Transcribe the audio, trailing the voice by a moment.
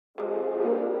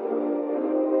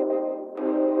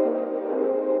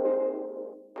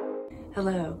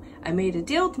Hello. I made a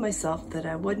deal with myself that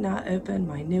I would not open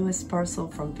my newest parcel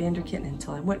from Vanderkitten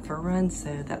until I went for a run,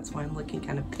 so that's why I'm looking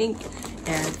kind of pink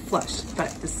and flushed. But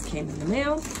this came in the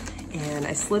mail, and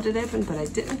I slid it open, but I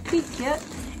didn't peek yet.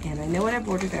 And I know what I've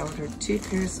ordered. I ordered 2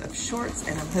 pairs of shorts,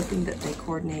 and I'm hoping that they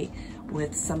coordinate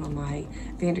with some of my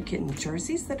Vanderkitten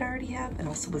jerseys that I already have, and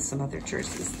also with some other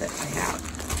jerseys that I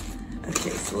have.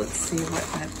 Okay, so let's see what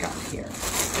I've got here.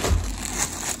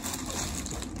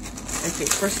 Okay,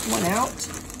 first one out.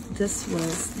 This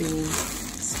was the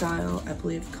style, I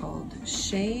believe, called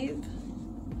Shave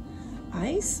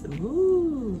Ice.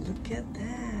 Ooh, look at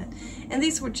that. And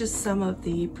these were just some of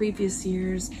the previous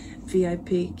year's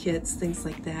VIP kits, things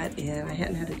like that, and I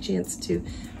hadn't had a chance to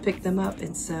pick them up,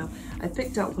 and so I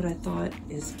picked out what I thought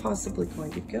is possibly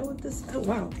going to go with this. Oh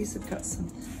wow, these have got some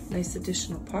nice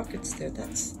additional pockets there.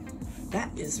 That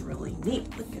is really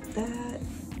neat. Look at that.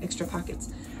 Extra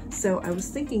pockets. So I was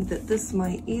thinking that this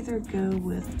might either go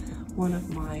with one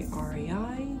of my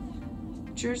REI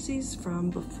jerseys from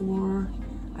before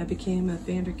I became a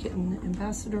Vanderkitten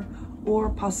ambassador, or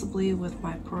possibly with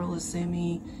my Pearl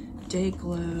Azumi Day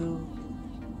Glow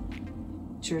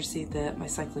jersey that my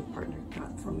cycling partner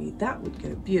got for me. That would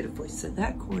go beautifully. So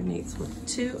that coordinates with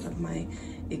 2 of my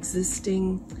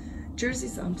existing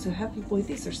jerseys. I'm so happy. Boy,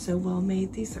 these are so well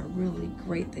made. These are really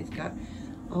great. They've got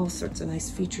all sorts of nice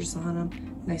features on them.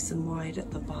 Nice and wide at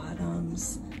the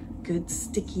bottoms. Good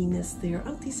stickiness there.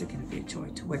 Oh, these are going to be a joy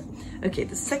to wear. Okay,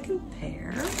 the second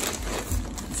pair.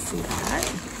 Let's see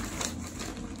that.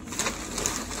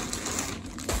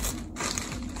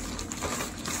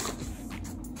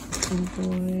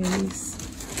 Boys.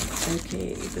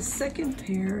 Okay, the second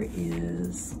pair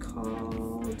is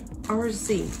called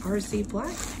RZ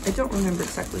Black. I don't remember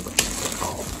exactly what it's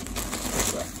called,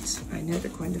 but I know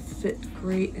they're going to fit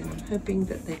great, and I'm hoping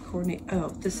that they coordinate. Oh,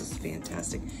 this is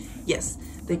fantastic. Yes,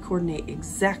 they coordinate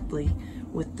exactly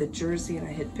with the jersey, and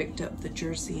I had picked up the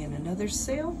jersey in another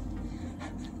sale.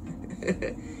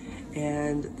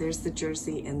 And there's the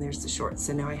jersey and there's the shorts.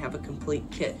 So now I have a complete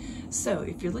kit. So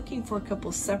if you're looking for a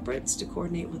couple separates to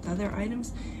coordinate with other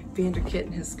items,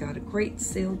 Vanderkitten has got a great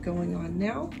sale going on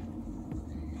now.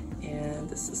 And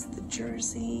this is the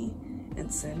jersey.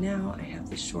 And so now I have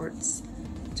the shorts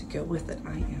to go with it.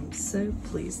 I am so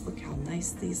pleased. Look how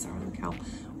nice these are. Look how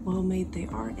well made they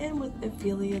are, and with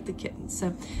Ophelia the kitten.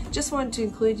 So just wanted to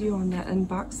include you on that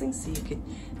unboxing so you could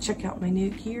check out my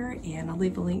new gear, and I'll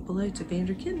leave a link below to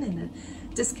Vanderkitten and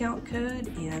a discount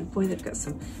code. And boy, they've got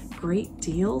some great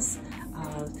deals.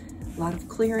 A lot of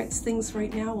clearance things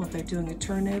right now while they're doing a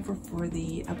turnover for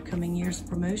the upcoming year's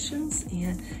promotions,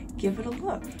 and give it a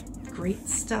look. Great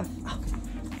stuff. Oh,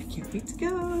 I can't wait to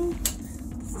go.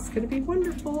 This is gonna be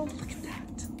wonderful. Look at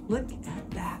that. Look at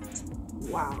that.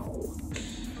 Wow.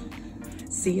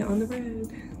 See you on the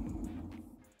road.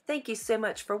 Thank you so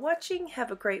much for watching.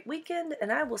 Have a great weekend,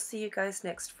 and I will see you guys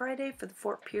next Friday for the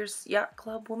Fort Pierce Yacht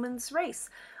Club Women's Race.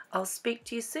 I'll speak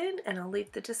to you soon, and I'll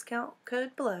leave the discount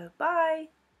code below. Bye!